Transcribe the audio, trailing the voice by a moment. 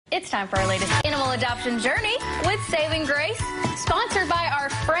It's time for our latest animal adoption journey with Saving Grace, sponsored by our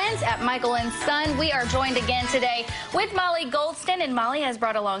friends at Michael & Son. We are joined again today with Molly Goldston, and Molly has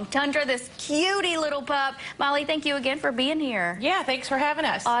brought along Tundra, this cutie little pup. Molly, thank you again for being here. Yeah, thanks for having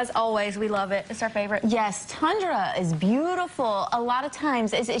us. As always, we love it. It's our favorite. Yes, Tundra is beautiful. A lot of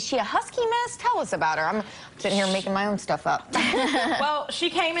times, is she a husky, miss? Tell us about her. I'm sitting here making my own stuff up. Well, she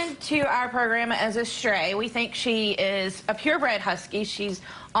came into our program as a stray. We think she is a purebred husky. She's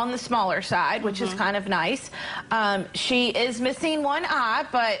on the smaller side, which is kind of nice. She is missing one eye,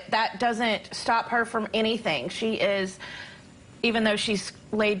 but that doesn't stop her from anything. She is, even though she's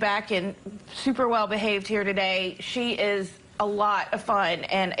laid back and super well behaved here today, she is a lot of fun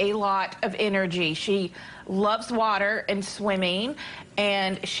and a lot of energy. She loves water and swimming,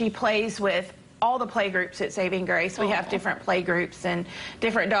 and she plays with all the play groups at Saving Grace. We have different play groups, and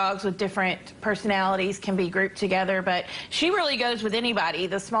different dogs with different personalities can be grouped together, but she really goes with anybody.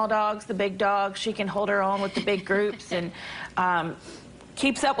 The small dogs, the big dogs, she can hold her own with the big groups, and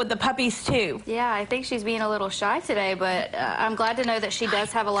keeps up with the puppies too. Yeah, I think she's being a little shy today, but I'm glad to know that she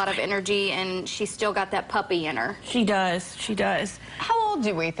does have a lot of energy, and she's still got that puppy in her. She does. She does. How old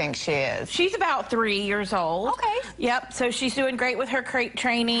do we think she is? She's about 3 years old. Okay. Yep, so she's doing great with her crate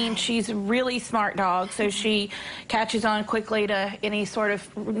training. She's a really smart dog, so she catches on quickly to any sort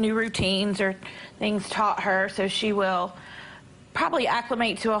of new routines or things taught her, so she will probably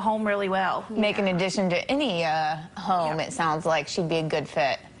acclimate to a home really well. Make an addition to any home, it sounds like she'd be a good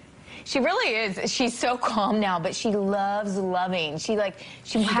fit. She really is. She's so calm now, but she loves loving. She has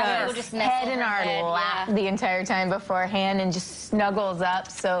her head in our lap the entire time beforehand and just snuggles up.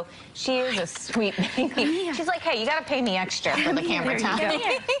 So she is a sweet baby. She's like, hey, you got to pay me extra for the camera time.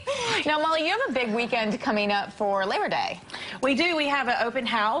 Now, Molly, you have a big weekend coming up for Labor Day. We do. We have an open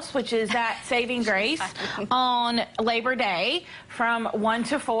house, which is at Saving Grace on Labor Day from 1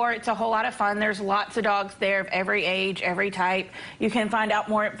 to 4. It's a whole lot of fun. There's lots of dogs there of every age, every type. You can find out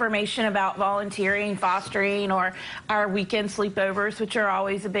more information about volunteering, fostering, or our weekend sleepovers, which are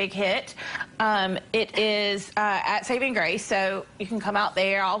always a big hit. It is at Saving Grace, so you can come out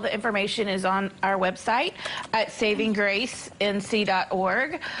there. All the information is on our website at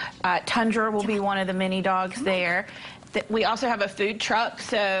savinggracenc.org. Tundra will be one of the many dogs there. We also have a food truck,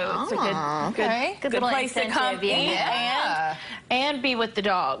 so it's a good place to come eat and be with the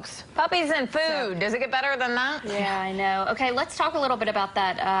dogs. Puppies and food. So, does it get better than that? Yeah, I know. Okay, let's talk a little bit about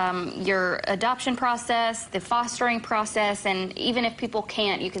that, your adoption process, the fostering process, and even if people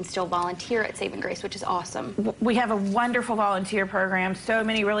can't, you can still volunteer at Saving Grace, which is awesome. We have a wonderful volunteer program, so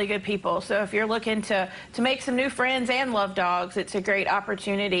many really good people. So if you're looking to make some new friends and love dogs, it's a great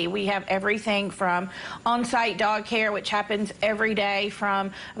opportunity. We have everything from on-site dog care, which happens every day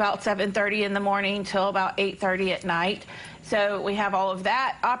from about 7:30 in the morning till about 8:30 at night. So we have all of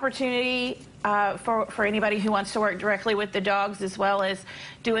that opportunity for anybody who wants to work directly with the dogs, as well as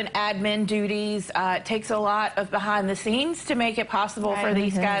doing admin duties. It takes a lot of behind the scenes to make it possible for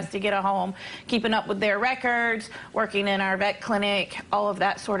these guys to get a home, keeping up with their records, working in our vet clinic, all of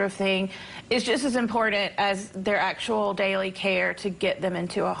that sort of thing is just as important as their actual daily care to get them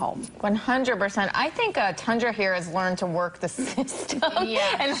into a home. 100%. I think Tundra here has learned to work the system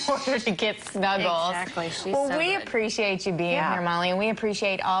in order to get snuggles. Exactly. She's well, so we good. appreciate you being here, Molly, and we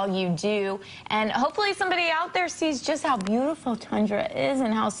appreciate all you do. And hopefully somebody out there sees just how beautiful Tundra is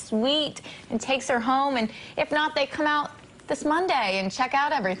and how sweet and takes her home. And if not, they come out this Monday and check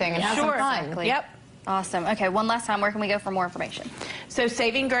out everything and have some fun. Exactly. Yep. Awesome. Okay, one last time, where can we go for more information? So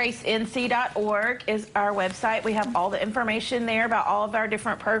savinggracenc.org is our website. We have all the information there about all of our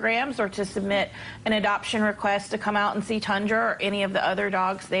different programs, or to submit an adoption request to come out and see Tundra or any of the other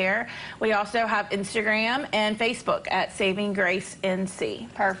dogs there. We also have Instagram and Facebook at Saving Grace NC.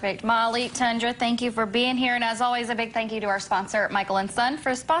 Perfect. Molly, Tundra, thank you for being here. And as always, a big thank you to our sponsor, Michael & Son,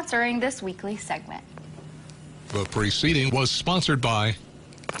 for sponsoring this weekly segment. The preceding was sponsored by